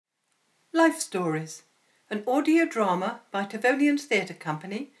Life Stories, an audio drama by Tavonians Theatre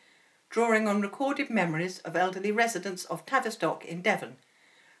Company, drawing on recorded memories of elderly residents of Tavistock in Devon,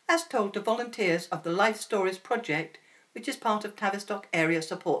 as told to volunteers of the Life Stories project, which is part of Tavistock Area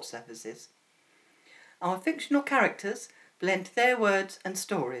Support Services. Our fictional characters blend their words and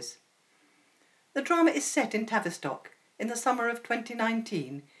stories. The drama is set in Tavistock in the summer of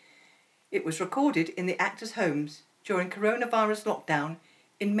 2019. It was recorded in the actors' homes during coronavirus lockdown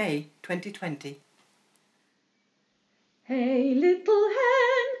in May 2020. Hey, little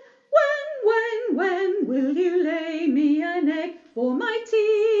hen, when will you lay me an egg for my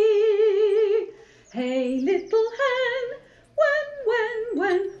tea? Hey, little hen,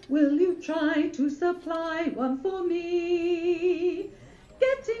 when will you try to supply one for me?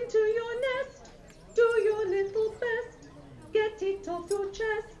 Get into your nest, do your little best, get it off your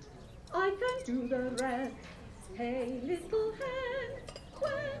chest, I can do the rest. Hey, little hen,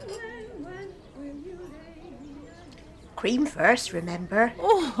 when will you lay me an egg? Cream first, remember?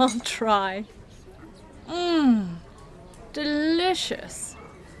 Oh, I'll try. Delicious.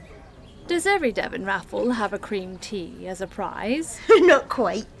 Does every Devon raffle have a cream tea as a prize? Not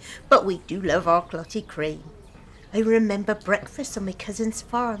quite, but we do love our clotty cream. I remember breakfast on my cousin's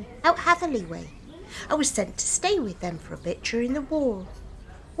farm, out Hatherley way. I was sent to stay with them for a bit during the war.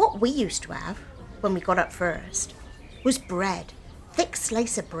 What we used to have, when we got up first, was bread, thick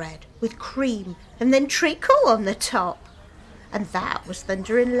slice of bread, with cream, and then treacle on the top. And that was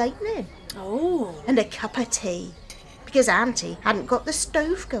thunder and lightning. Oh. And a cup of tea, because Auntie hadn't got the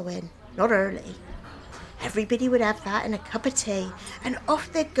stove going, not early. Everybody would have that and a cup of tea, and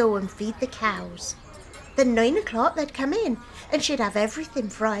off they'd go and feed the cows. Then 9 o'clock they'd come in, and she'd have everything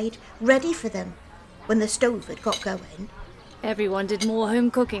fried, ready for them, when the stove had got going. Everyone did more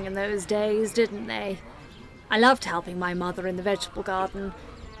home cooking in those days, didn't they? I loved helping my mother in the vegetable garden.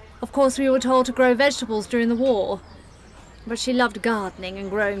 Of course, we were told to grow vegetables during the war, but she loved gardening and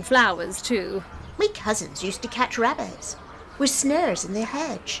growing flowers too. My cousins used to catch rabbits with snares in their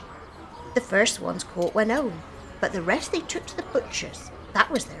hedge. The first ones caught went home, but the rest they took to the butcher's. That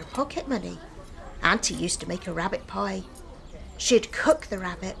was their pocket money. Auntie used to make a rabbit pie. She'd cook the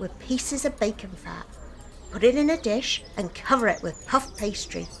rabbit with pieces of bacon fat, put it in a dish and cover it with puff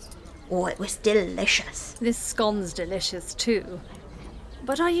pastry. Oh, it was delicious. This scone's delicious too.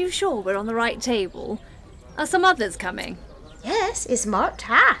 But are you sure we're on the right table? Are some others coming? Yes, it's marked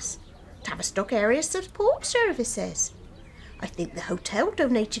TAS, Tavistock Area Support Services. I think the hotel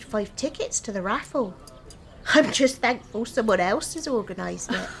donated 5 tickets to the raffle. I'm just thankful someone else has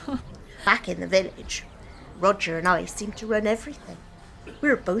organised it. Back in the village, Roger and I seem to run everything. We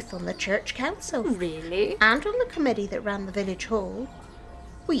were both on the church council. Really? And on the committee that ran the village hall.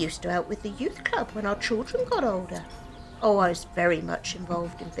 We used to out with the youth club when our children got older. Oh, I was very much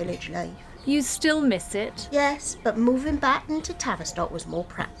involved in village life. You still miss it? Yes, but moving back into Tavistock was more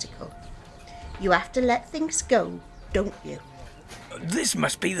practical. You have to let things go, don't you? This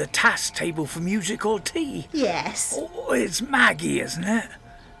must be the task table for music or tea. Yes. Oh, it's Maggie, isn't it?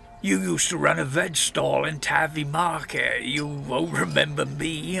 You used to run a veg stall in Tavy Market. You won't remember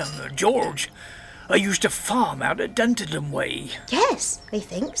me. I'm George. I used to farm out at Dunterton Way. Yes, I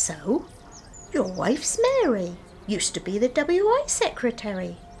think so. Your wife's Mary. Used to be the WI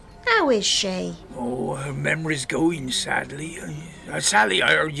secretary. How is she? Oh, her memory's going, sadly. Sally,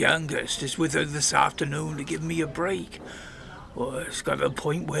 our youngest, is with her this afternoon to give me a break. Well, it's got to the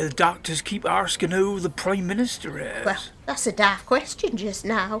point where the doctors keep asking who the Prime Minister is. Well, that's a daft question just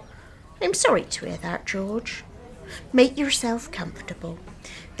now. I'm sorry to hear that, George. Make yourself comfortable.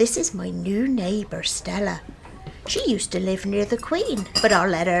 This is my new neighbour, Stella. She used to live near the Queen, but I'll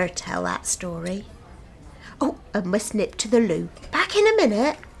let her tell that story. Oh, I must nip to the loo. Back in a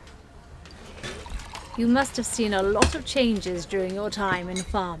minute. You must have seen a lot of changes during your time in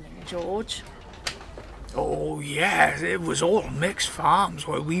farming, George. Oh, yeah, it was all mixed farms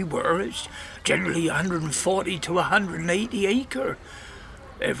where we were. It's generally 140 to 180 acre.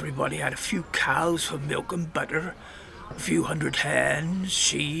 Everybody had a few cows for milk and butter, a few hundred hens,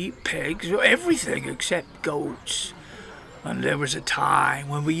 sheep, pigs, everything except goats. And there was a time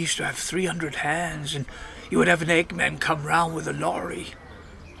when we used to have 300 hens, and you would have an eggman come round with a lorry.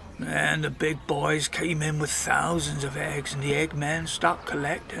 And the big boys came in with thousands of eggs, and the eggman stopped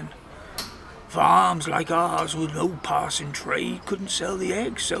collecting. Farms like ours with no passing trade couldn't sell the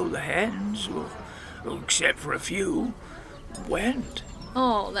eggs, so the hens, well, except for a few, went.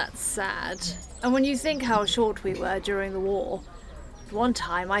 Oh, that's sad. And when you think how short we were during the war, at one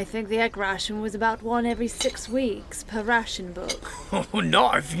time I think the egg ration was about 1 every 6 weeks per ration book. Oh,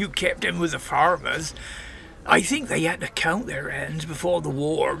 not if you kept in with the farmers. I think they had to count their hens before the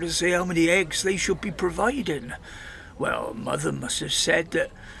war to see how many eggs they should be providing. Well, Mother must have said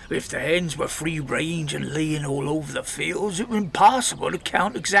that if the hens were free range and laying all over the fields, it was impossible to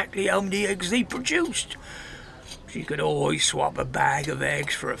count exactly how many eggs they produced. She could always swap a bag of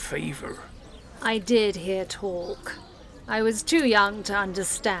eggs for a favour. I did hear talk. I was too young to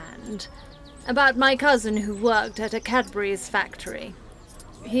understand. About my cousin who worked at a Cadbury's factory.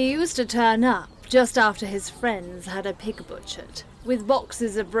 He used to turn up just after his friends had a pig butchered, with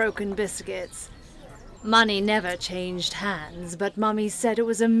boxes of broken biscuits. Money never changed hands, but Mummy said it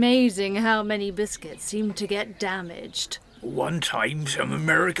was amazing how many biscuits seemed to get damaged. One time, some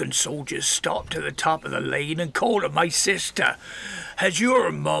American soldiers stopped at the top of the lane and called to my sister, "Has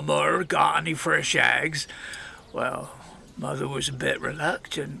your mummer got any fresh eggs?" Well, Mother was a bit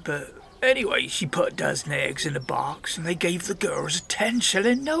reluctant, but anyway, she put a dozen eggs in a box and they gave the girls a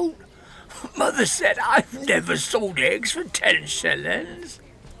 10-shilling note. Mother said, "I've never sold eggs for 10 shillings.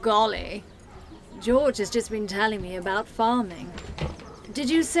 Golly. George has just been telling me about farming. Did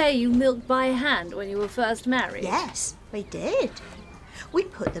you say you milked by hand when you were first married? Yes, we did. We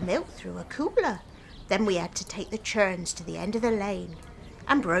put the milk through a cooler. Then we had to take the churns to the end of the lane.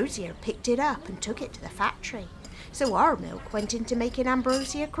 Ambrosia picked it up and took it to the factory. So our milk went into making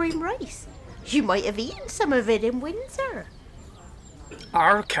Ambrosia cream rice. You might have eaten some of it in Windsor.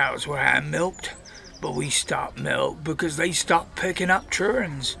 Our cows were hand-milked, but we stopped milk because they stopped picking up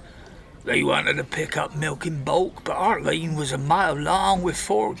churns. They wanted to pick up milk in bulk, but our lane was a mile long with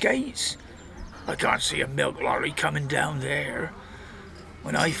 4 gates. I can't see a milk lorry coming down there.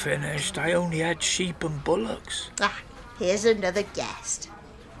 When I finished, I only had sheep and bullocks. Here's another guest.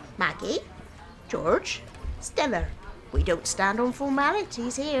 Maggie, George, Stella. We don't stand on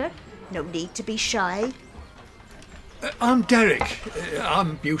formalities here. No need to be shy. I'm Derek.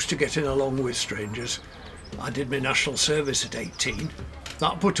 I'm used to getting along with strangers. I did my national service at 18.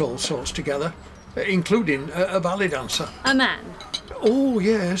 That put all sorts together, including a ballet dancer. A man? Oh,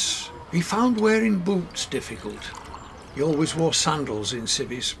 yes. He found wearing boots difficult. He always wore sandals in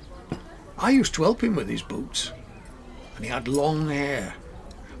civvies. I used to help him with his boots. And he had long hair.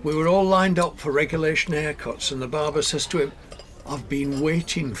 We were all lined up for regulation haircuts, and the barber says to him, "I've been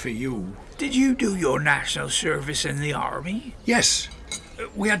waiting for you." Did you do your national service in the army? Yes.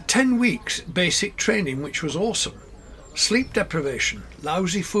 We had 10 weeks basic training, which was awesome. Sleep deprivation,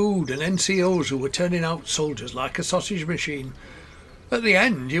 lousy food, and NCOs who were turning out soldiers like a sausage machine. At the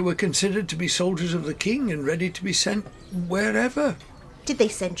end, you were considered to be soldiers of the king and ready to be sent wherever. Did they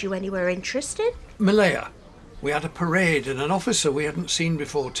send you anywhere interesting? Malaya. We had a parade and an officer we hadn't seen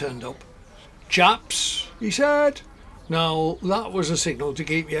before turned up. "Chaps," he said. Now, that was a signal to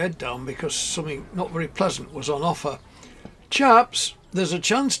keep your head down because something not very pleasant was on offer. "Chaps, there's a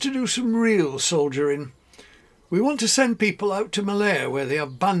chance to do some real soldiering. We want to send people out to Malaya where they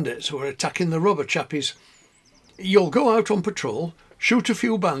have bandits who are attacking the rubber chappies. You'll go out on patrol, shoot a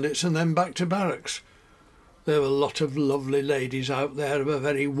few bandits and then back to barracks. There are a lot of lovely ladies out there of a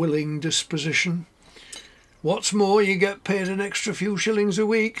very willing disposition. What's more, you get paid an extra few shillings a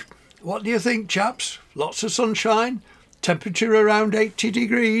week. What do you think, chaps? Lots of sunshine, temperature around 80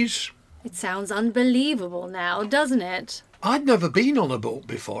 degrees. It sounds unbelievable now, doesn't it? I'd never been on a boat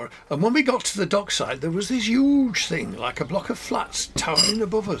before, and when we got to the dockside there was this huge thing, like a block of flats, towering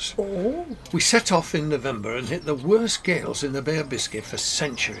above us. Oh. We set off in November and hit the worst gales in the Bay of Biscay for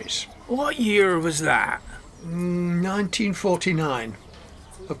centuries. What year was that? 1949.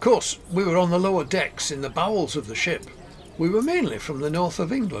 Of course, we were on the lower decks in the bowels of the ship. We were mainly from the north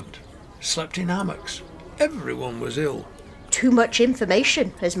of England. Slept in hammocks. Everyone was ill. Too much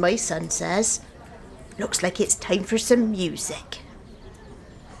information, as my son says. Looks like it's time for some music.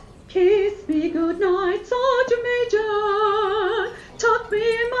 Kiss me goodnight, Sergeant Major. Tuck me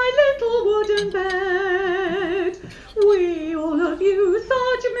in my little wooden bed. We all love you,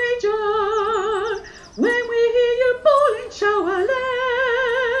 Sergeant Major. When we hear you bawling, shower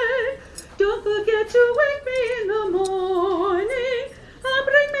lead. Don't forget to wake me in the morning and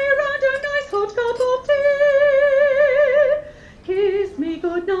bring me round a nice hot cup of tea. Kiss me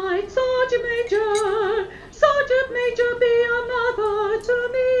goodnight, Sergeant Major. Sergeant Major, be a mother to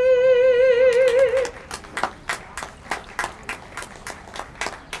me.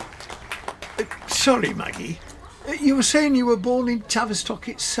 Sorry, Maggie. You were saying you were born in Tavistock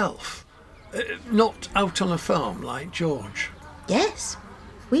itself, not out on a farm like George. Yes,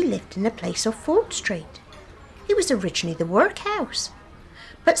 we lived in a place off Ford Street. It was originally the workhouse,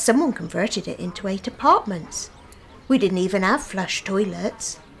 but someone converted it into 8 apartments. We didn't even have flush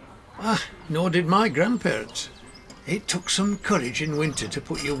toilets. Nor did my grandparents. It took some courage in winter to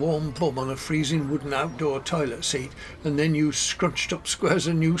put your warm bum on a freezing wooden outdoor toilet seat and then use scrunched up squares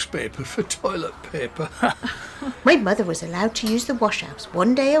of newspaper for toilet paper. My mother was allowed to use the washhouse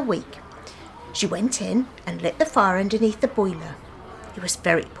 1 day a week. She went in and lit the fire underneath the boiler. It was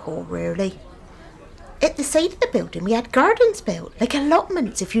very poor, really. At the side of the building we had gardens built, like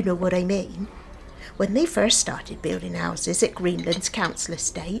allotments, if you know what I mean. When they first started building houses at Greenland's council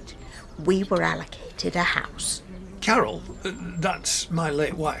estate, we were allocated a house. Carol, that's my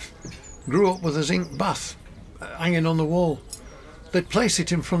late wife, grew up with a zinc bath hanging on the wall. They'd place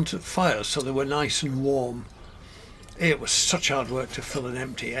it in front of fires so they were nice and warm. It was such hard work to fill and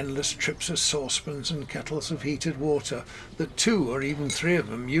empty endless trips of saucepans and kettles of heated water that 2 or even 3 of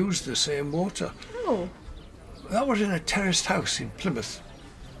them used the same water. Oh. That was in a terraced house in Plymouth.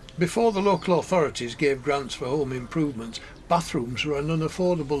 Before the local authorities gave grants for home improvements, bathrooms were an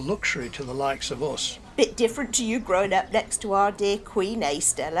unaffordable luxury to the likes of us. Bit different to you growing up next to our dear Queen, eh,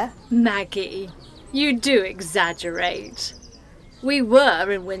 Stella? Maggie, you do exaggerate. We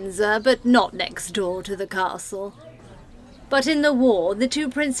were in Windsor, but not next door to the castle. But in the war, the 2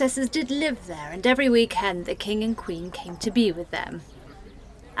 princesses did live there, and every weekend the King and Queen came to be with them.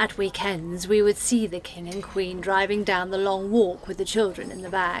 At weekends, we would see the King and Queen driving down the long walk with the children in the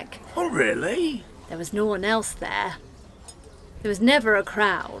back. Oh, really? There was no one else there. There was never a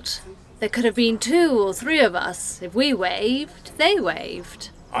crowd. There could have been 2 or 3 of us. If we waved, they waved.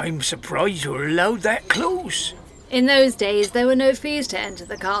 I'm surprised you were allowed that close. In those days, there were no fees to enter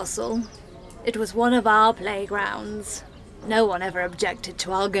the castle. It was one of our playgrounds. No one ever objected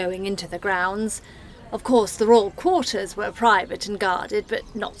to our going into the grounds. Of course, the royal quarters were private and guarded,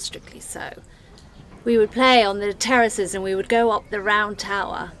 but not strictly so. We would play on the terraces and we would go up the round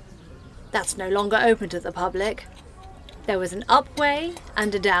tower. That's no longer open to the public. There was an up way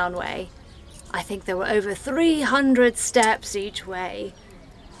and a down way. I think there were over 300 steps each way.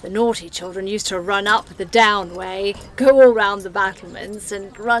 The naughty children used to run up the down way, go all round the battlements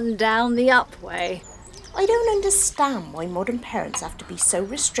and run down the up way. I don't understand why modern parents have to be so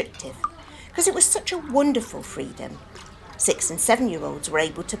restrictive, because it was such a wonderful freedom. 6 and 7-year-olds were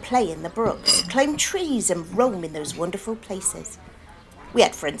able to play in the brooks, climb trees and roam in those wonderful places. We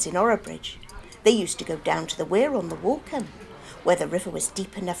had friends in Orabridge. They used to go down to the weir on the Walkham, where the river was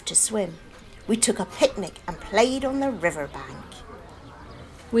deep enough to swim. We took a picnic and played on the riverbank.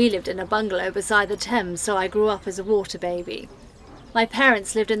 We lived in a bungalow beside the Thames, so I grew up as a water baby. My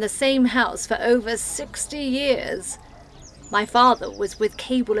parents lived in the same house for over 60 years. My father was with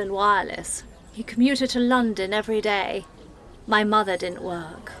Cable and Wireless. He commuted to London every day. My mother didn't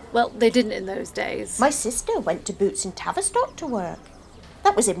work. Well, they didn't in those days. My sister went to Boots in Tavistock to work.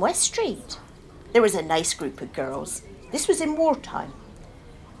 That was in West Street. There was a nice group of girls. This was in wartime.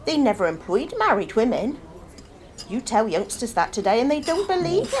 They never employed married women. You tell youngsters that today and they don't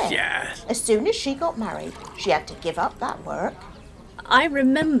believe it. Yeah. As soon as she got married, she had to give up that work. I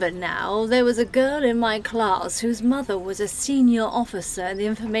remember now there was a girl in my class whose mother was a senior officer in the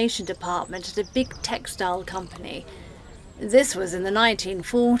information department at a big textile company. This was in the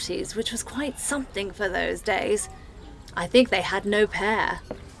 1940s, which was quite something for those days. I think they had no pair.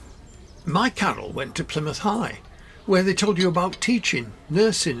 My Carol went to Plymouth High, where they told you about teaching,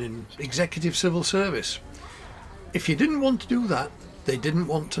 nursing and executive civil service. If you didn't want to do that, they didn't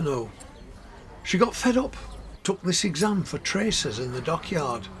want to know. She got fed up, took this exam for tracers in the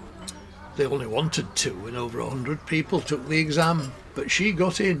dockyard. They only wanted 2 and over 100 people took the exam, but she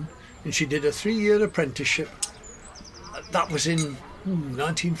got in and she did a 3-year apprenticeship. That was in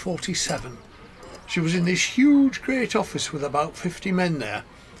 1947. She was in this huge great office with about 50 men there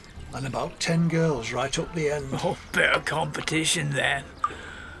and about 10 girls right up the end. Oh, bit of competition then.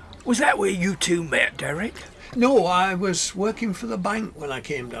 Was that where you 2 met, Derek? No, I was working for the bank when I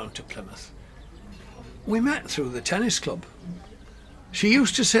came down to Plymouth. We met through the tennis club. She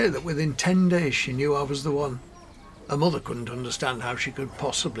used to say that within 10 days she knew I was the one. Her mother couldn't understand how she could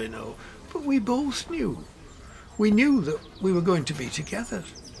possibly know, but we both knew. We knew that we were going to be together.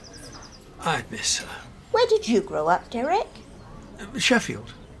 I'd miss her. Where did you grow up, Derek?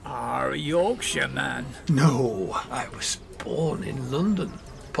 Sheffield. A Yorkshire man. No, I was born in London,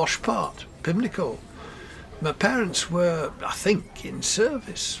 posh part, Pimlico. My parents were, I think, in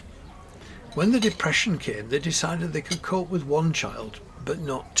service. When the Depression came, they decided they could cope with 1 child, but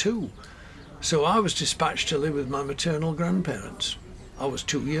not 2. So I was dispatched to live with my maternal grandparents. I was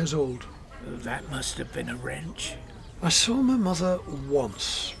 2 years old. That must have been a wrench. I saw my mother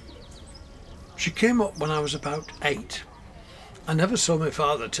once. She came up when I was about 8. I never saw my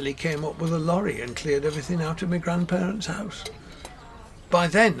father till he came up with a lorry and cleared everything out of my grandparents' house. By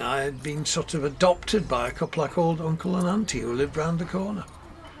then I had been sort of adopted by a couple like old uncle and auntie who lived round the corner.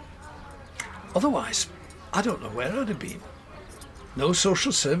 Otherwise, I don't know where I'd have been. No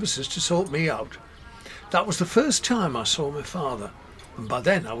social services to sort me out. That was the first time I saw my father, and by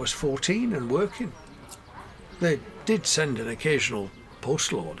then I was 14 and working. They did send an occasional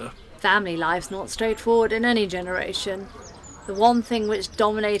postal order. Family life's not straightforward in any generation. The one thing which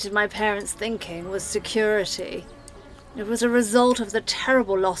dominated my parents' thinking was security. It was a result of the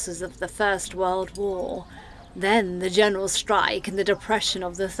terrible losses of the First World War, then the general strike and the depression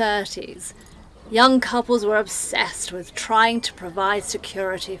of the 30s. Young couples were obsessed with trying to provide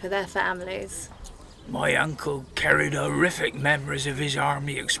security for their families. My uncle carried horrific memories of his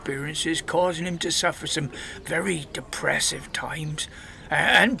army experiences, causing him to suffer some very depressive times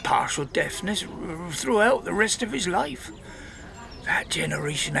and partial deafness throughout the rest of his life. That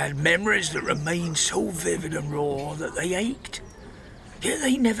generation had memories that remained so vivid and raw that they ached. Yet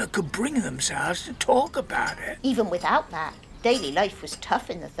they never could bring themselves to talk about it. Even without that, daily life was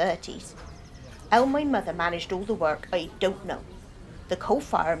tough in the 30s. How my mother managed all the work, I don't know. The coal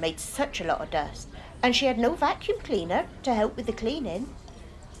fire made such a lot of dust, and she had no vacuum cleaner to help with the cleaning.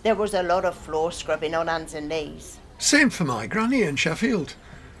 There was a lot of floor scrubbing on hands and knees. Same for my granny in Sheffield.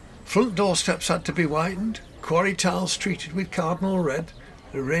 Front doorsteps had to be whitened, quarry tiles treated with cardinal red,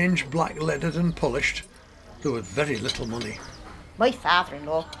 the range black-leaded and polished. There was very little money. My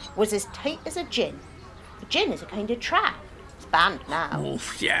father-in-law was as tight as a gin. A gin is a kind of trap. It's banned now. Oh,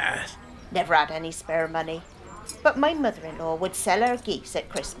 yeah. Never had any spare money. But my mother-in-law would sell her geese at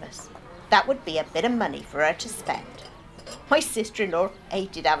Christmas. That would be a bit of money for her to spend. My sister-in-law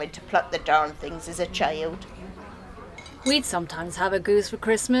hated having to pluck the darn things as a child. We'd sometimes have a goose for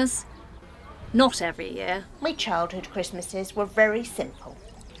Christmas. Not every year. My childhood Christmases were very simple.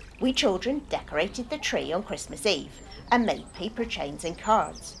 We children decorated the tree on Christmas Eve and made paper chains and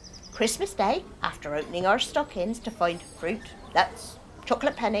cards. Christmas Day, after opening our stockings to find fruit, nuts,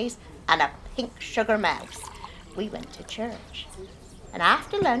 chocolate pennies and a pink sugar mouse, we went to church. And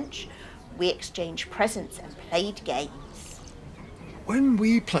after lunch, we exchanged presents and played games. When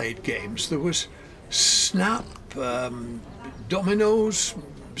we played games, there was Snap, dominoes,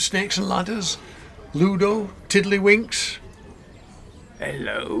 snakes and ladders, Ludo, Tiddlywinks.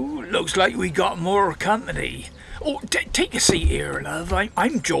 Hello, looks like we got more company. Oh, take a seat here, love.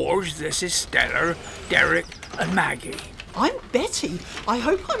 I'm George, this is Stella, Derek and Maggie. I'm Betty. I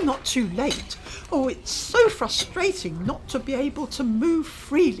hope I'm not too late. Oh, it's so frustrating not to be able to move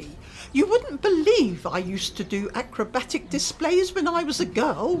freely. You wouldn't believe I used to do acrobatic displays when I was a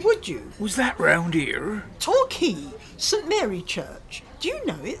girl, would you? Was that round here? Torquay, St Mary Church. Do you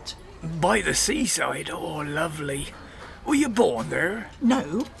know it? By the seaside? Oh, lovely. Were you born there?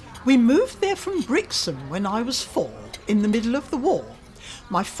 No, we moved there from Brixham when I was 4, in the middle of the war.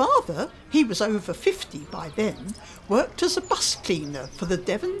 My father, he was over 50 by then, worked as a bus cleaner for the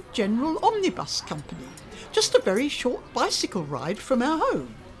Devon General Omnibus Company, just a very short bicycle ride from our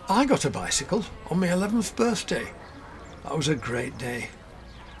home. I got a bicycle on my 11th birthday. That was a great day.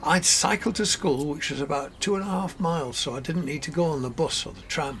 I'd cycle to school, which was about 2.5 miles, so I didn't need to go on the bus or the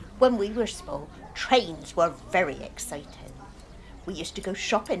tram. When we were small, trains were very exciting. We used to go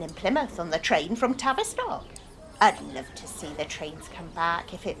shopping in Plymouth on the train from Tavistock. I'd love to see the trains come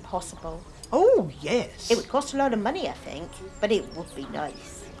back if it's possible. Oh, yes. It would cost a lot of money, I think, but it would be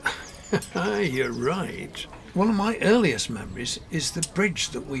nice. You're right. One of my earliest memories is the bridge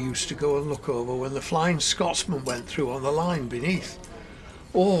that we used to go and look over when the Flying Scotsman went through on the line beneath.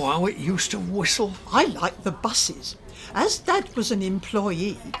 Oh, how it used to whistle. I like the buses. As Dad was an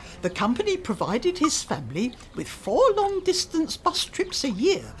employee, the company provided his family with 4 long-distance bus trips a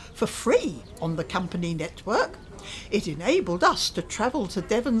year for free on the company network. It enabled us to travel to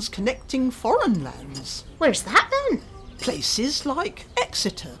Devon's connecting foreign lands. Where's that then? Places like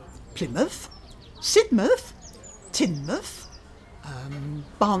Exeter, Plymouth, Sidmouth, Teignmouth,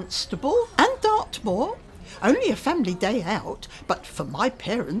 Barnstaple and Dartmoor. Only a family day out, but for my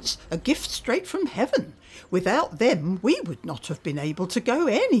parents, a gift straight from heaven. Without them, we would not have been able to go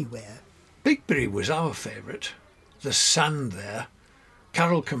anywhere. Bigbury was our favourite. The sand there.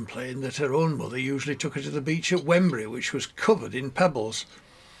 Carol complained that her own mother usually took her to the beach at Wembury, which was covered in pebbles.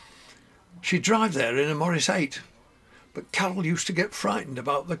 She'd drive there in a Morris 8, but Carol used to get frightened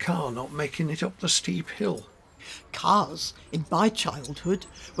about the car not making it up the steep hill. Cars, in my childhood,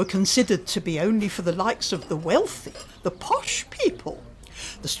 were considered to be only for the likes of the wealthy, the posh people.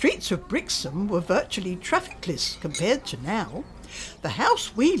 The streets of Brixham were virtually trafficless compared to now. The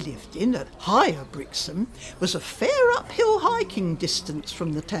house we lived in at Higher Brixham was a fair uphill hiking distance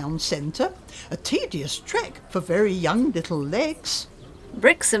from the town centre, a tedious trek for very young little legs.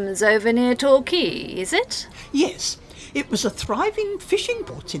 Brixham's over near Torquay, is it? Yes, it was a thriving fishing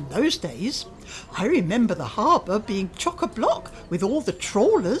port in those days. I remember the harbour being chock-a-block with all the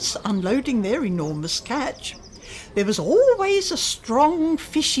trawlers unloading their enormous catch. There was always a strong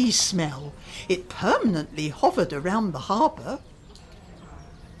fishy smell. It permanently hovered around the harbour.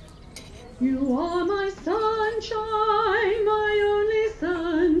 You are my sunshine, my only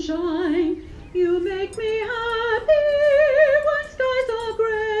sunshine. You make me happy when skies are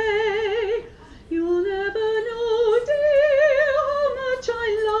grey. You'll never know, dear, how much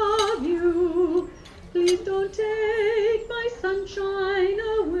I love you. Please don't take my sunshine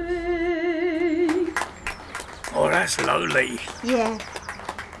away. Oh, that's lovely. Yeah.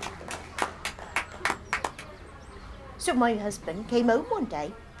 So my husband came home one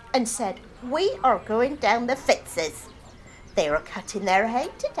day and said, "We are going down the Fitzes. They are cutting their hay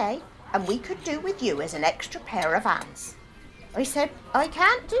today, and we could do with you as an extra pair of hands." I said, "I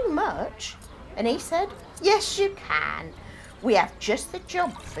can't do much." And he said, "Yes, you can. We have just the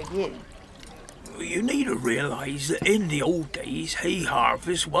job for you." You need to realise that in the old days, hay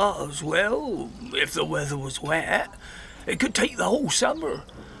harvest was, well, if the weather was wet, it could take the whole summer.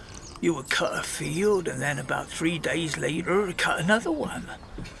 You would cut a field and then about 3 days later cut another one.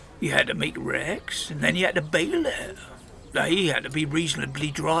 You had to make ricks and then you had to bale it. The hay had to be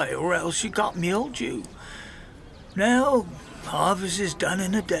reasonably dry or else you got mildew. Now, harvest is done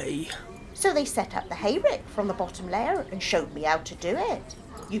in a day. So they set up the hay rick from the bottom layer and showed me how to do it.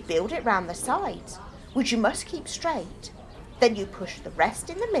 You build it round the sides, which you must keep straight. Then you push the rest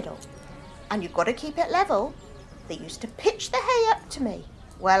in the middle, and you've got to keep it level. They used to pitch the hay up to me.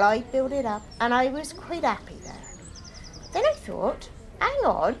 Well, I built it up, and I was quite happy there. Then I thought, hang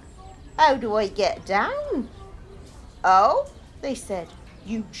on, how do I get down? Oh, they said,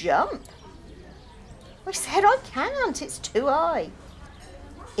 you jump. I said, I can't, it's too high.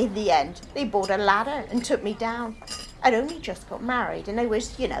 In the end, they bought a ladder and took me down. I'd only just got married and I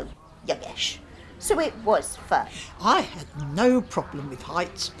was, youngish. So it was fun. I had no problem with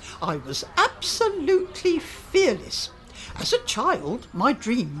heights. I was absolutely fearless. As a child, my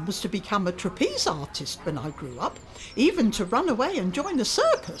dream was to become a trapeze artist when I grew up, even to run away and join a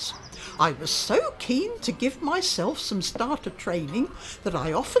circus. I was so keen to give myself some starter training that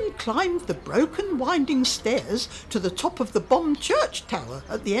I often climbed the broken winding stairs to the top of the bombed church tower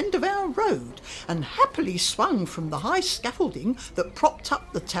at the end of our road and happily swung from the high scaffolding that propped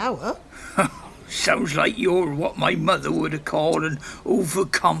up the tower. Sounds like you're what my mother would have called an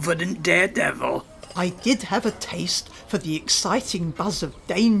overconfident daredevil. I did have a taste for the exciting buzz of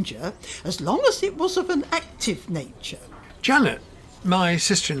danger, as long as it was of an active nature. Janet, my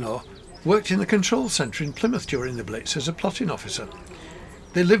sister-in-law, worked in the control centre in Plymouth during the Blitz as a plotting officer.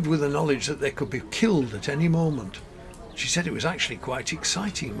 They lived with the knowledge that they could be killed at any moment. She said it was actually quite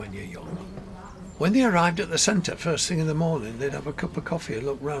exciting when you're young. When they arrived at the centre first thing in the morning, they'd have a cup of coffee and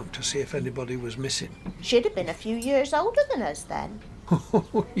look round to see if anybody was missing. She'd have been a few years older than us then.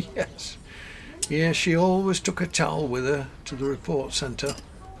 Oh, yes. Yeah, she always took a towel with her to the report centre,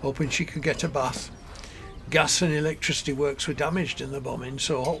 hoping she could get a bath. Gas and electricity works were damaged in the bombing,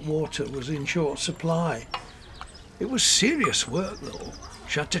 so hot water was in short supply. It was serious work, though.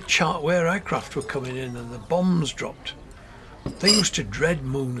 She had to chart where aircraft were coming in and the bombs dropped. They used to dread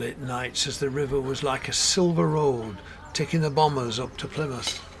moonlit nights as the river was like a silver road taking the bombers up to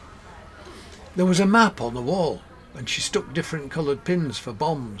Plymouth. There was a map on the wall, and she stuck different coloured pins for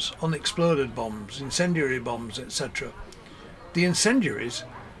bombs, unexploded bombs, incendiary bombs, etc. The incendiaries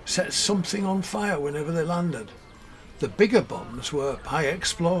set something on fire whenever they landed. The bigger bombs were high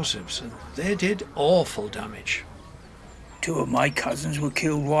explosives, and they did awful damage. 2 of my cousins were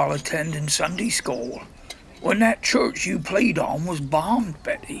killed while attending Sunday school. When that church you played on was bombed,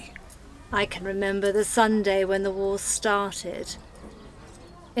 Betty. I can remember the Sunday when the war started.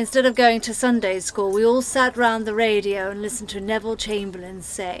 Instead of going to Sunday school, we all sat round the radio and listened to Neville Chamberlain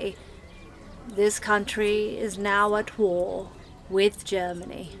say, "This country is now at war with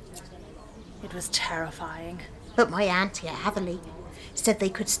Germany." It was terrifying. But my auntie at Hatherley said they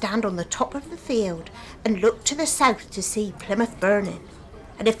could stand on the top of the field and look to the south to see Plymouth burning.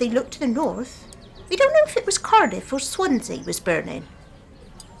 And if they looked to the north, they don't know if it was Cardiff or Swansea was burning.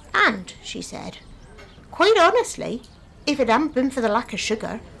 And, she said, quite honestly, if it hadn't been for the lack of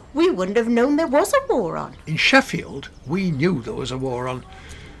sugar, we wouldn't have known there was a war on. In Sheffield, we knew there was a war on.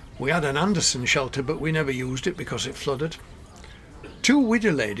 We had an Anderson shelter, but we never used it because it flooded. 2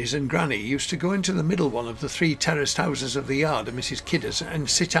 widow ladies and Granny used to go into the middle one of the 3 terraced houses of the yard of Mrs. Kidders and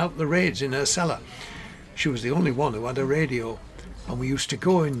sit out the raids in her cellar. She was the only one who had a radio, and we used to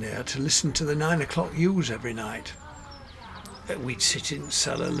go in there to listen to the 9 o'clock news every night. We'd sit in the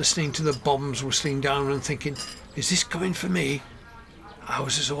cellar listening to the bombs whistling down and thinking, is this coming for me?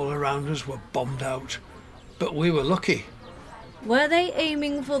 Houses all around us were bombed out, but we were lucky. Were they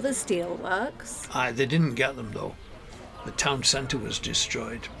aiming for the steelworks? They didn't get them though. The town centre was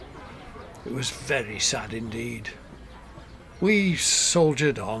destroyed. It was very sad indeed. We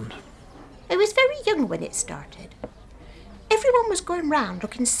soldiered on. I was very young when it started. Everyone was going round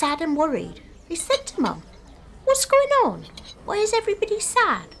looking sad and worried. I said to Mum, "What's going on? Why is everybody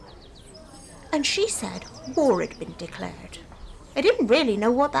sad?" And she said war had been declared. I didn't really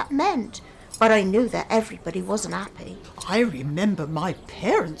know what that meant, but I knew that everybody wasn't happy. I remember my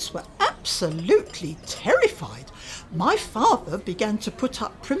parents were absolutely terrified. My father began to put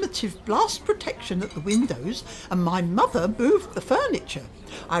up primitive blast protection at the windows, and my mother moved the furniture.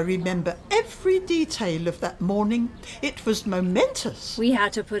 I remember every detail of that morning. It was momentous. We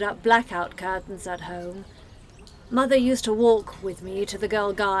had to put up blackout curtains at home. Mother used to walk with me to the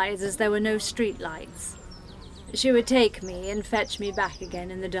Girl Guides as there were no street lights. She would take me and fetch me back again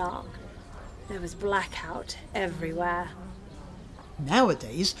in the dark. There was blackout everywhere.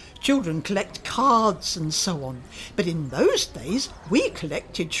 Nowadays, children collect cards and so on, but in those days we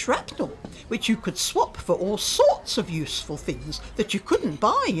collected shrapnel, which you could swap for all sorts of useful things that you couldn't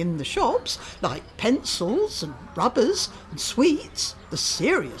buy in the shops, like pencils and rubbers and sweets. The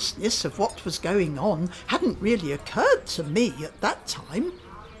seriousness of what was going on hadn't really occurred to me at that time.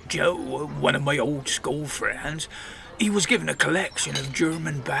 Joe, one of my old school friends, he was given a collection of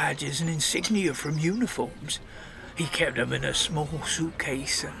German badges and insignia from uniforms. He kept them in a small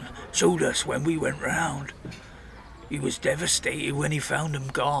suitcase and showed us when we went round. He was devastated when he found them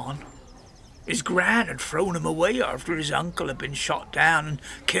gone. His gran had thrown him away after his uncle had been shot down and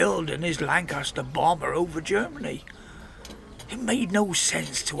killed in his Lancaster bomber over Germany. It made no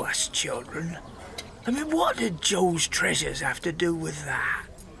sense to us children. I mean, what did Joe's treasures have to do with that?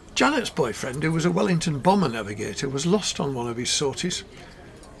 Janet's boyfriend, who was a Wellington bomber navigator, was lost on one of his sorties.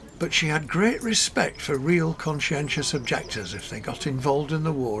 But she had great respect for real conscientious objectors if they got involved in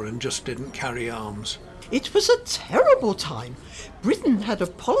the war and just didn't carry arms. It was a terrible time. Britain had a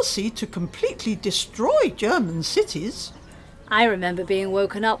policy to completely destroy German cities. I remember being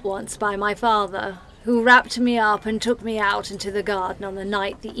woken up once by my father, who wrapped me up and took me out into the garden on the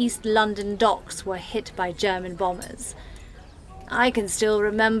night the East London docks were hit by German bombers. I can still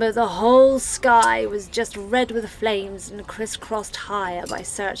remember the whole sky was just red with flames and crisscrossed higher by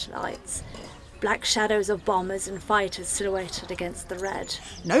searchlights. Black shadows of bombers and fighters silhouetted against the red.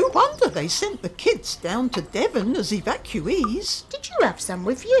 No wonder they sent the kids down to Devon as evacuees. Did you have some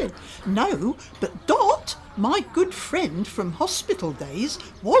with you? No, but Dot, my good friend from hospital days,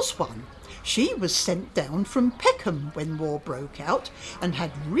 was one. She was sent down from Peckham when war broke out and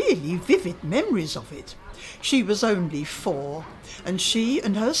had really vivid memories of it. She was only 4, and she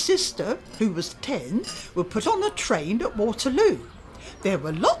and her sister, who was 10, were put on a train at Waterloo. There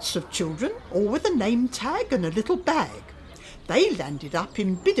were lots of children, all with a name tag and a little bag. They landed up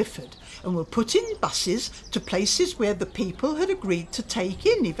in Bideford and were put in buses to places where the people had agreed to take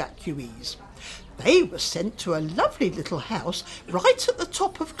in evacuees. They were sent to a lovely little house right at the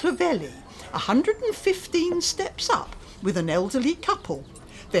top of Clovelly, 115 steps up, with an elderly couple.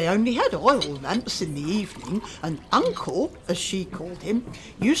 They only had oil lamps in the evening, and Uncle, as she called him,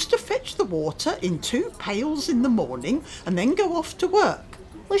 used to fetch the water in 2 pails in the morning and then go off to work.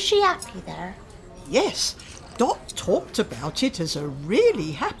 Was she happy there? Yes, Dot talked about it as a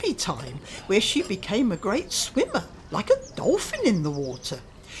really happy time where she became a great swimmer, like a dolphin in the water.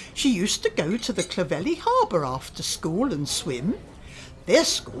 She used to go to the Clovelly harbour after school and swim. Their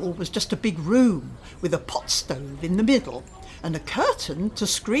school was just a big room with a pot stove in the middle and a curtain to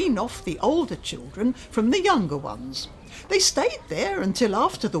screen off the older children from the younger ones. They stayed there until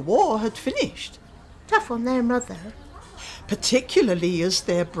after the war had finished. Tough on their mother. Particularly as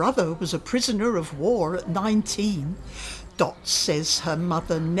their brother was a prisoner of war at 19. Dot says her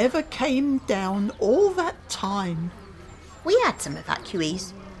mother never came down all that time. We had some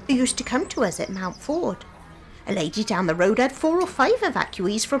evacuees who used to come to us at Mount Ford. A lady down the road had 4 or 5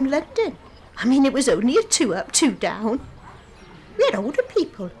 evacuees from London. I mean, it was only a 2 up, 2 down. We had older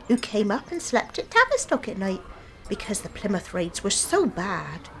people who came up and slept at Tavistock at night because the Plymouth raids were so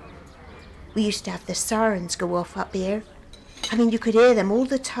bad. We used to have the sirens go off up here. I mean, you could hear them all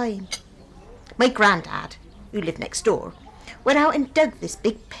the time. My granddad, who lived next door, went out and dug this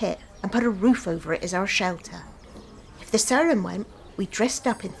big pit and put a roof over it as our shelter. If the siren went, we dressed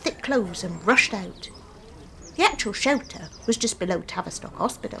up in thick clothes and rushed out. The actual shelter was just below Tavistock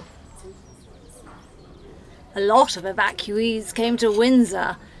Hospital. A lot of evacuees came to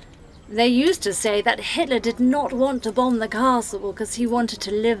Windsor. They used to say that Hitler did not want to bomb the castle because he wanted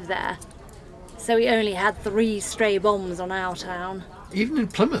to live there. So he only had 3 stray bombs on our town. Even in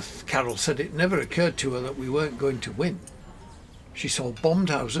Plymouth, Carol said it never occurred to her that we weren't going to win. She saw bombed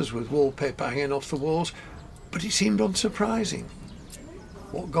houses with wallpaper hanging off the walls, but it seemed unsurprising.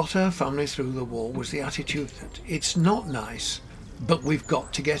 What got her family through the war was the attitude that it's not nice, but we've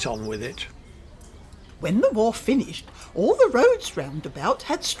got to get on with it. When the war finished, all the roads round about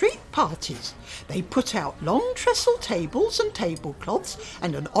had street parties. They put out long trestle tables and tablecloths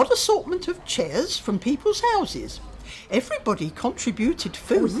and an odd assortment of chairs from people's houses. Everybody contributed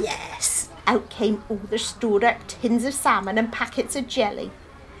food. Oh, yes. Out came all the stored-up tins of salmon and packets of jelly.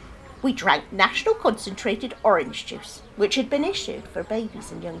 We drank National Concentrated Orange Juice, which had been issued for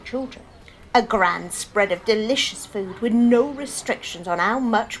babies and young children. A grand spread of delicious food with no restrictions on how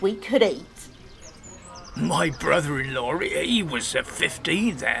much we could eat. My brother-in-law, he was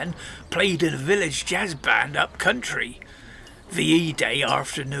 15 then, played in a village jazz band up country. VE Day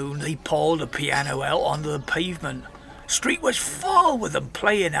afternoon, they pulled the piano out onto the pavement. Street was full with them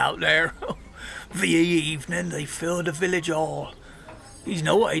playing out there. VE evening, they filled the village hall. He's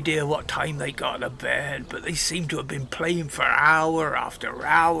no idea what time they got to bed, but they seem to have been playing for hour after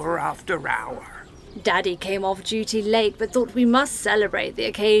hour after hour. Daddy came off duty late but thought we must celebrate the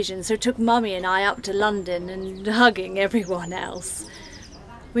occasion, so took Mummy and I up to London and hugging everyone else.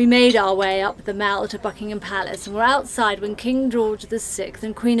 We made our way up the Mall to Buckingham Palace and were outside when King George VI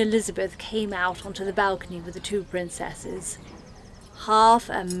and Queen Elizabeth came out onto the balcony with the 2 princesses.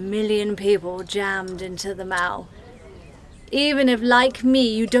 500,000 people jammed into the Mall. Even if, like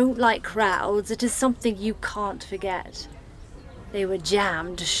me, you don't like crowds, it is something you can't forget. They were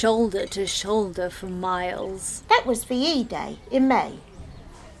jammed shoulder to shoulder for miles. That was VE Day in May.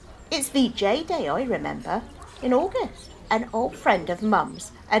 It's VJ Day, I remember, in August. An old friend of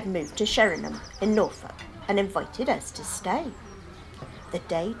Mum's had moved to Sheringham in Norfolk and invited us to stay. The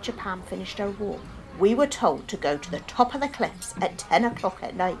day Japan finished our war, we were told to go to the top of the cliffs at 10 o'clock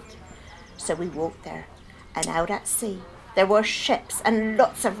at night. So we walked there, and out at sea, there were ships and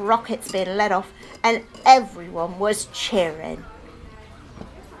lots of rockets being let off, and everyone was cheering.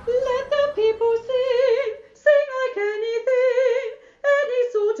 Let the people sing, sing like anything,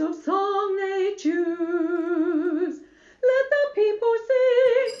 any sort of song they choose. Let the people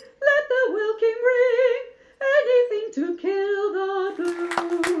sing, let the welkin ring, anything to kill the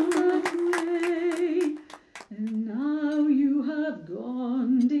blues. And now you have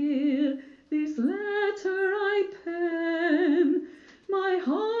gone, dear, this letter I pen. My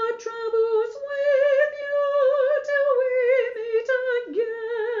heart travels with you till we meet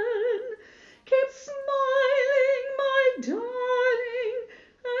again. Keep smiling, my darling,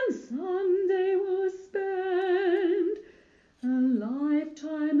 and someday we'll spend a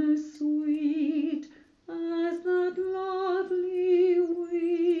lifetime as sweet as that lovely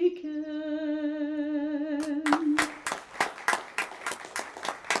weekend.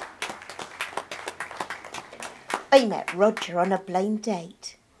 I met Roger on a blind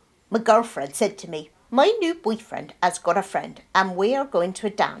date. My girlfriend said to me, my new boyfriend has got a friend and we are going to a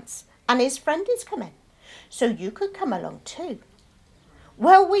dance and his friend is coming, so you could come along too.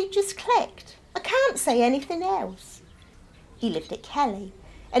 Well, we just clicked. I can't say anything else. He lived at Kelly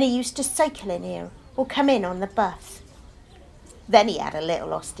and he used to cycle in here or come in on the bus. Then he had a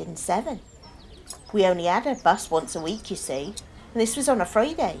little Austin 7. We only had a bus once a week, you see, and this was on a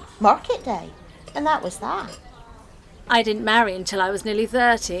Friday, market day, and that was that. I didn't marry until I was nearly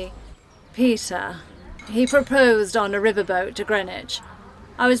 30. Peter. He proposed on a riverboat to Greenwich.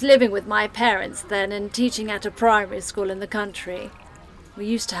 I was living with my parents then and teaching at a primary school in the country. We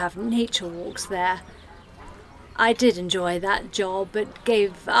used to have nature walks there. I did enjoy that job, but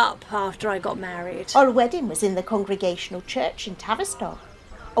gave up after I got married. Our wedding was in the Congregational Church in Tavistock.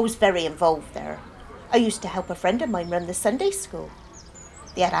 I was very involved there. I used to help a friend of mine run the Sunday school.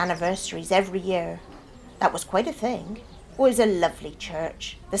 They had anniversaries every year. That was quite a thing. It was a lovely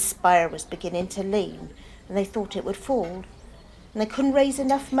church. The spire was beginning to lean, and they thought it would fall. And they couldn't raise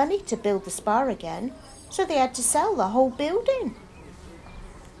enough money to build the spire again, so they had to sell the whole building.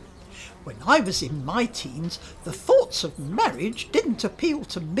 When I was in my teens, the thoughts of marriage didn't appeal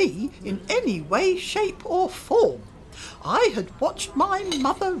to me in any way, shape or form. I had watched my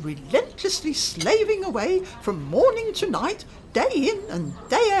mother relentlessly slaving away from morning to night, day in and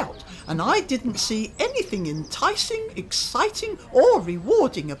day out, and I didn't see anything enticing, exciting or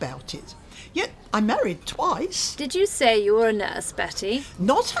rewarding about it. Yet I married twice. Did you say you were a nurse, Betty?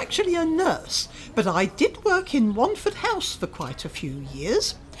 Not actually a nurse, but I did work in Wanford House for quite a few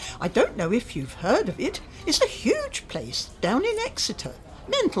years. I don't know if you've heard of it. It's a huge place down in Exeter.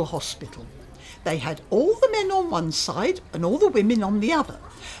 mental hospital. They had all the men on one side and all the women on the other.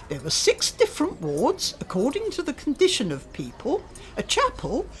 There were 6 different wards according to the condition of people, a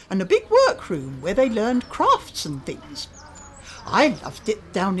chapel and a big workroom where they learned crafts and things. I loved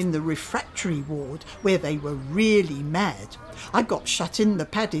it down in the refractory ward where they were really mad. I got shut in the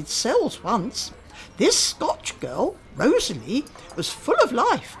padded cells once. This Scotch girl, Rosalie, was full of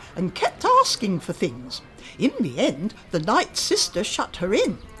life and kept asking for things. In the end, the night sister shut her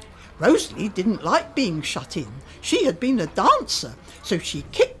in. Rosalie didn't like being shut in. She had been a dancer, so she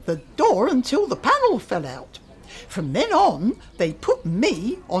kicked the door until the panel fell out. From then on, they put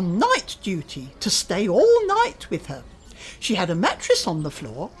me on night duty to stay all night with her. She had a mattress on the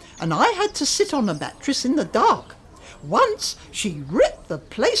floor, and I had to sit on a mattress in the dark. Once she ripped the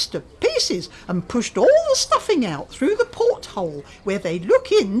place to pieces and pushed all the stuffing out through the porthole where they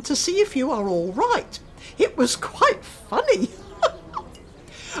look in to see if you are all right. It was quite funny.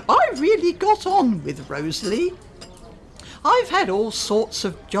 I really got on with Rosalie. I've had all sorts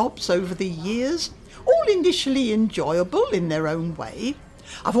of jobs over the years, all initially enjoyable in their own way.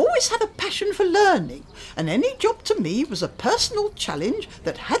 I've always had a passion for learning, and any job to me was a personal challenge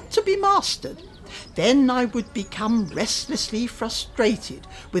that had to be mastered. Then I would become restlessly frustrated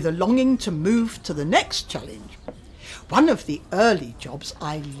with a longing to move to the next challenge. One of the early jobs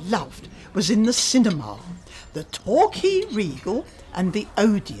I loved was in the cinema, the Torquay Regal and the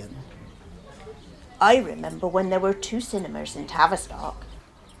Odeon. I remember when there were 2 cinemas in Tavistock.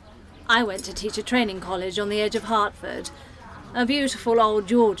 I went to teacher training college on the edge of Hertford. A beautiful old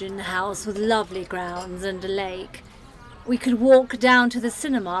Georgian house with lovely grounds and a lake. We could walk down to the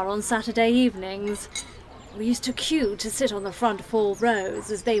cinema on Saturday evenings. We used to queue to sit on the front 4 rows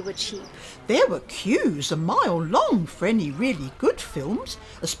as they were cheap. There were queues a mile long for any really good films,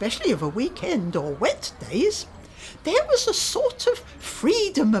 especially of a weekend or wet days. There was a sort of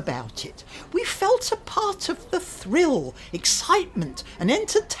freedom about it. We felt a part of the thrill, excitement and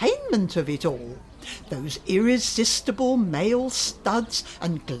entertainment of it all. Those irresistible male studs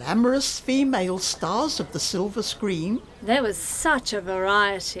and glamorous female stars of the silver screen. There was such a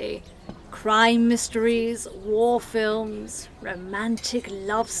variety. Crime mysteries, war films, romantic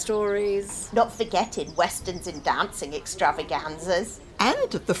love stories. Not forgetting westerns and dancing extravaganzas.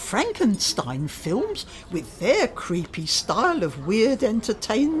 And the Frankenstein films with their creepy style of weird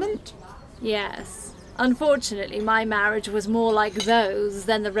entertainment. Yes. Unfortunately, my marriage was more like those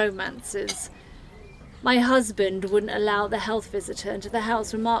than the romances. My husband wouldn't allow the health visitor into the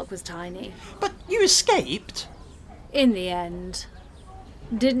house when Mark was tiny. But you escaped? In the end.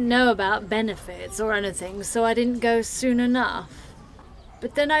 Didn't know about benefits or anything, so I didn't go soon enough.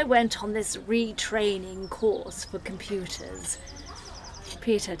 But then I went on this retraining course for computers.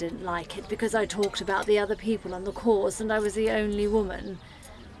 Peter didn't like it because I talked about the other people on the course and I was the only woman.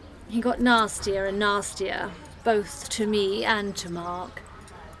 He got nastier and nastier, both to me and to Mark.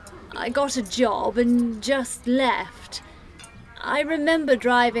 I got a job and just left. I remember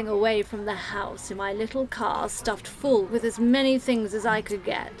driving away from the house in my little car stuffed full with as many things as I could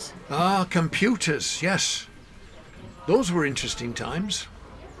get. Ah, computers, yes. Those were interesting times.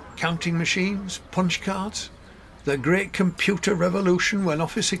 Counting machines, punch cards. The great computer revolution when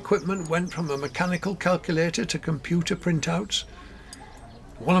office equipment went from a mechanical calculator to computer printouts.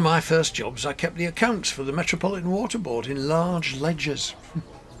 One of my first jobs, I kept the accounts for the Metropolitan Water Board in large ledgers.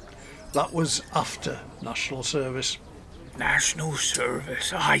 That was after National Service. National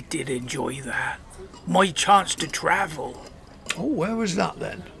Service, I did enjoy that. My chance to travel. Oh, where was that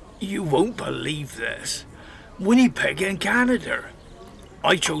then? You won't believe this. Winnipeg in Canada.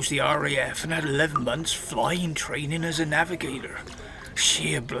 I chose the RAF and had 11 months flying training as a navigator.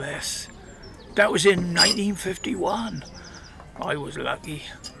 Sheer bliss. That was in 1951. I was lucky.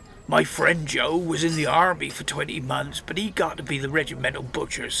 My friend Joe was in the army for 20 months, but he got to be the regimental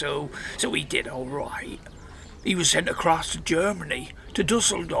butcher, so he did all right. He was sent across to Germany, to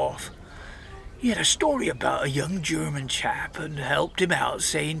Dusseldorf. He had a story about a young German chap and helped him out,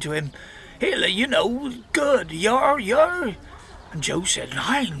 saying to him, "Hitler, you know, good, you're..." And Joe said,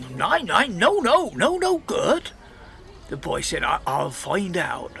 no, good. The boy said, I'll find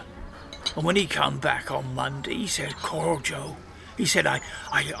out. And when he come back on Monday, he said, "Call Joe." He said,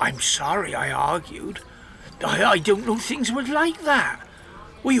 I'm sorry I argued. I don't know things were like that.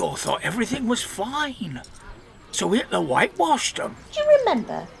 We all thought everything was fine. So Hitler whitewashed them. Do you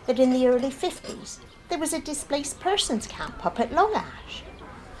remember that in the early 50s there was a displaced persons camp up at Long Ash?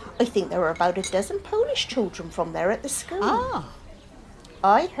 I think there were about a dozen Polish children from there at the school. Ah.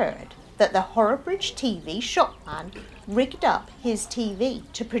 I heard that the Horrobridge TV shopman rigged up his TV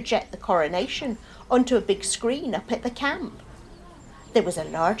to project the coronation onto a big screen up at the camp. There was a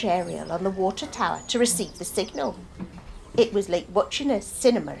large aerial on the water tower to receive the signal. It was like watching a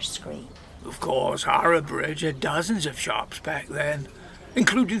cinema screen. Of course, Harrowbridge had dozens of shops back then,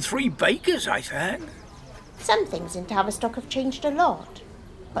 including 3 bakers, I think. Some things in Tavistock have changed a lot,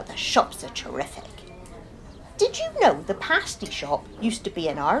 but the shops are terrific. Did you know the pasty shop used to be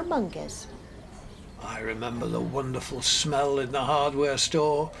an ironmonger's? I remember the wonderful smell in the hardware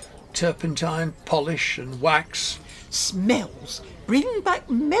store. Turpentine, polish and wax. Smells bring back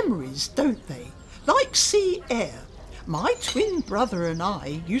memories, don't they? Like sea air. My twin brother and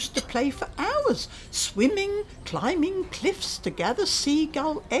I used to play for hours, swimming, climbing cliffs to gather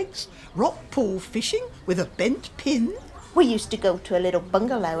seagull eggs, rock pool fishing with a bent pin. We used to go to a little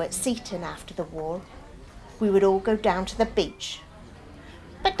bungalow at Seaton after the war. We would all go down to the beach.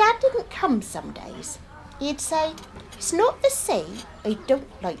 But Dad didn't come some days. He'd say, "It's not the sea, I don't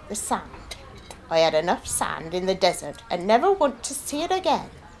like the sand. I had enough sand in the desert and never want to see it again."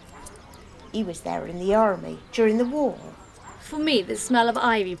 He was there in the army during the war. For me, the smell of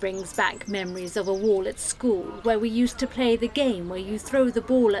ivy brings back memories of a wall at school where we used to play the game where you throw the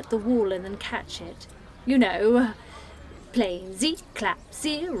ball at the wall and then catch it. You know, plainsy,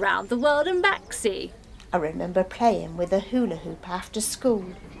 clapsy, round the world and backsy. I remember playing with a hula hoop after school.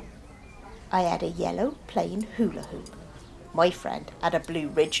 I had a yellow plain hula hoop. My friend had a blue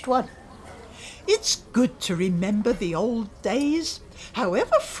ridged one. It's good to remember the old days.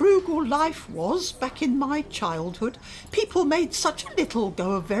 However frugal life was back in my childhood, people made such a little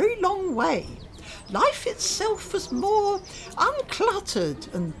go a very long way. Life itself was more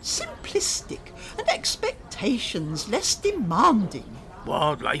uncluttered and simplistic, and expectations less demanding.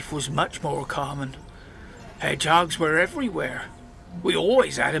 Wildlife was much more common. Hedgehogs were everywhere. We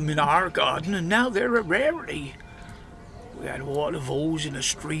always had them in our garden, and now they're a rarity. We had water voles in a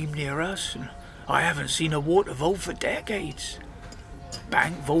stream near us, and I haven't seen a water vole for decades.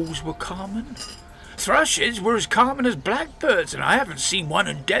 Bank voles were common. Thrushes were as common as blackbirds, and I haven't seen one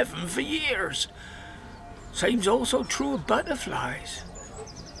in Devon for years. Same's also true of butterflies.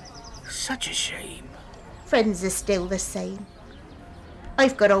 Such a shame. Friends are still the same.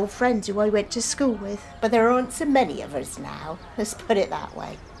 I've got old friends who I went to school with, but there aren't so many of us now. Let's put it that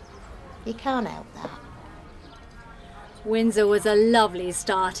way. You can't help that. Windsor was a lovely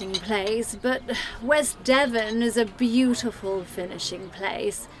starting place, but West Devon is a beautiful finishing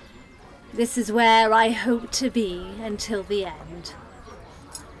place. This is where I hope to be until the end.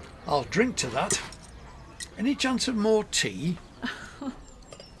 I'll drink to that. Any chance of more tea?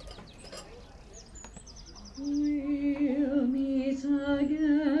 We'll meet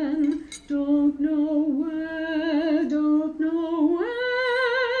again, don't know where, don't know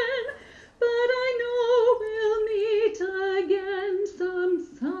when, but I know we'll meet again some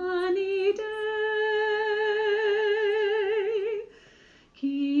sunny day.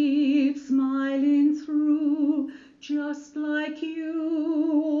 Keep smiling through, just like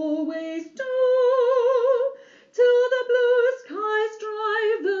you always do, till the blue skies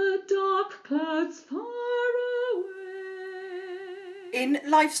drive the dark clouds far away. In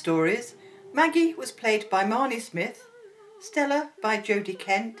Life Stories, Maggie was played by Marnie Smith, Stella by Jodie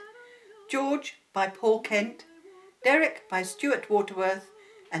Kent, George by Paul Kent, Derek by Stuart Waterworth,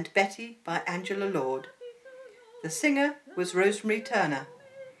 and Betty by Angela Lord. The singer was Rosemary Turner.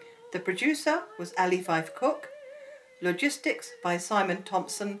 The producer was Ali Fife Cook. Logistics by Simon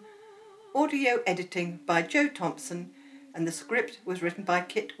Thompson. Audio editing by Joe Thompson, and the script was written by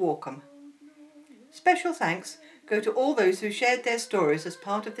Kit Walcombe. Special thanks go to all those who shared their stories as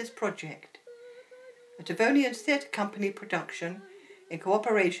part of this project. A Devonian Theatre Company production in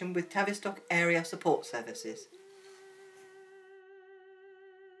cooperation with Tavistock Area Support Services.